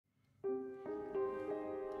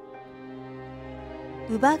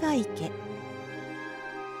乳母ヶ池。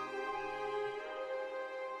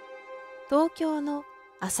東京の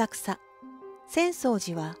浅草、浅草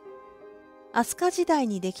寺は飛鳥時代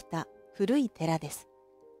にできた古い寺です。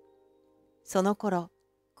その頃、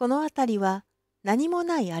この辺りは何も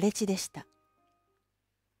ない荒れ地でした。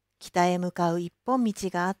北へ向かう一本道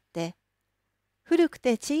があって、古く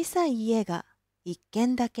て小さい家が一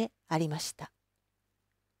軒だけありました。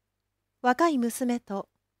若い娘と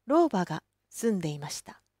老婆が住んでいまし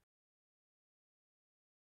た。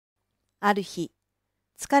ある日、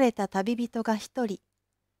疲れた旅人が一人、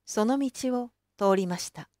その道を通りま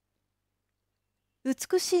した。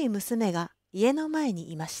美しい娘が家の前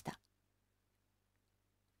にいました。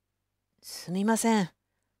すみません、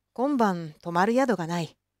今晩泊まる宿がな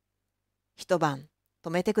い。一晩泊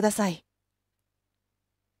めてください。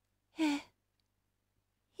ええ、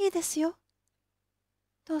いいですよ。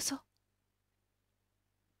どうぞ。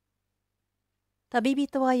旅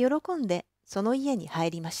人は喜んでその家に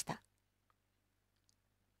入りました。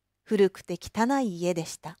古くて汚い家で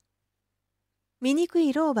した。醜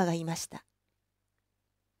い老婆がいました。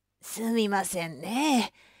すみません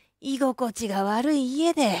ね。居心地が悪い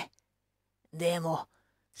家で。でも、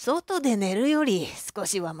外で寝るより少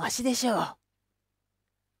しはマシでしょう。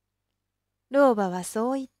老婆は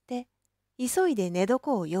そう言って、急いで寝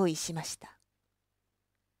床を用意しました。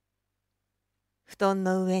布団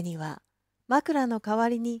の上には、枕の代わ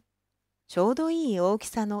りに、ちょうどいい大き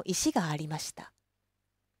さの石がありました。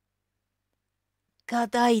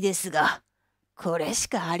硬いですが、これし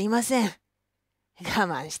かありません。我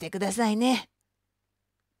慢してくださいね。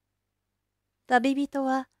旅人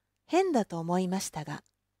は変だと思いましたが、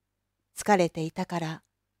疲れていたから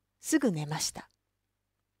すぐ寝ました。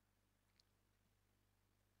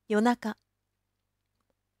夜中、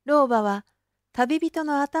老婆は旅人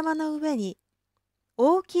の頭の上に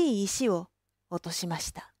大きい石を落としま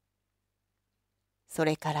した。そ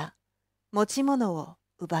れから持ち物を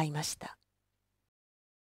奪いました。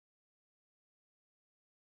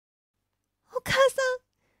お母さん、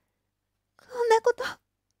こんなこと、もう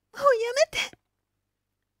やめて。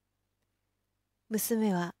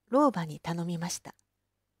娘は老婆に頼みました。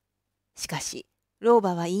しかし、老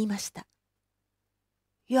婆は言いました。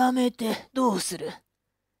やめてどうする？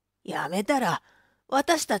やめたら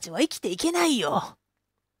私たちは生きていけないよ。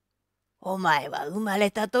お前は生ま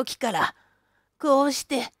れた時からこうし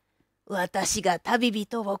て私が旅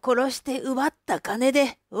人を殺して奪った金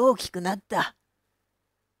で大きくなった。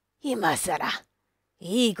今さら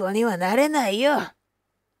いい子にはなれないよ。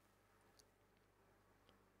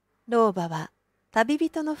老婆は旅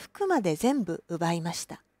人の服まで全部奪いまし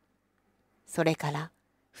た。それから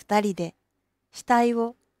二人で死体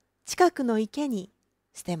を近くの池に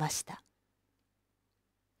捨てました。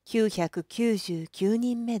999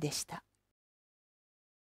人目でした。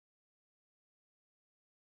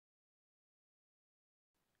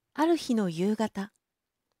ある日の夕方、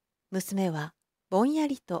娘はぼんや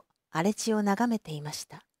りと荒れ地を眺めていまし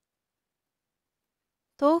た。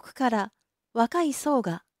遠くから若い僧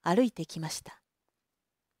が歩いてきました。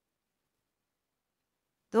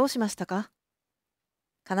どうしましたか？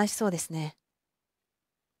悲しそうですね。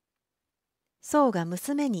僧が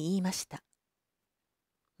娘に言いました。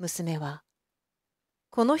娘は、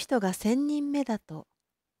この人が1000人目だと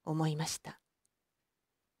思いました。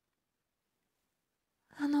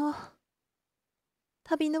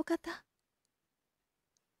旅の方、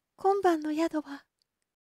今晩の宿は？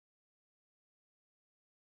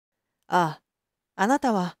ああ、あな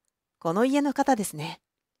たはこの家の方ですね。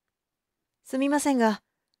すみませんが、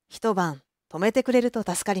一晩泊めてくれると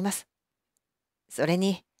助かります。それ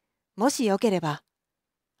に、もしよければ、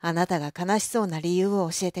あなたが悲しそうな理由を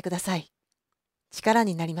教えてください。力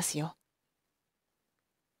になりますよ。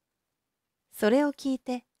それを聞い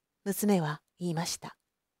て、娘は言いました。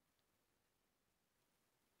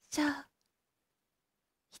じゃあ、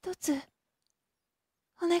一つ、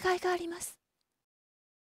お願いがあります。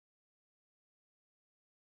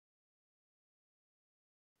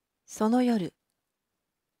その夜、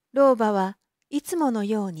老婆はいつもの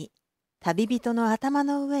ように旅人の頭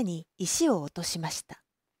の上に石を落としました。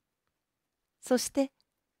そして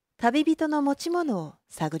旅人の持ち物を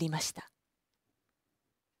探りました。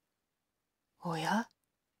おや？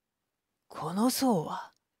この僧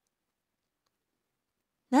は？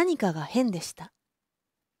何かが変でした。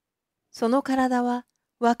その体は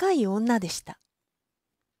若い女でした。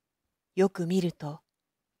よく見ると、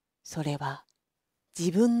それは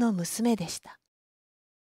自分の娘でした。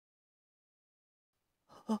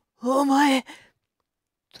お前、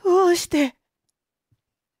どうして？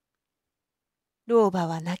老婆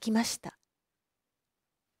は泣きました。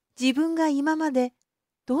自分が今まで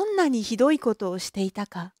どんなにひどいことをしていた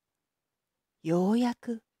か、ようや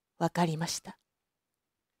くわかりました。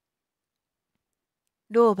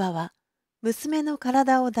老婆は娘の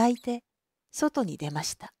体を抱いて外に出ま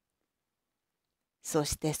した。そ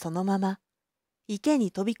してそのまま池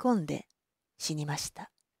に飛び込んで死にまし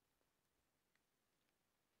た。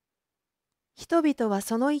人々は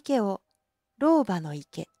その池を老婆の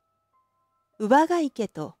池、乳母ヶ池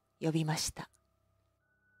と呼びました。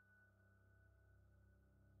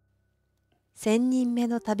千人目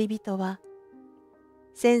の旅人は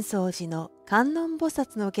浅草寺の観音菩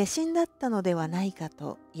薩の化身だったのではないか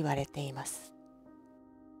と言われています。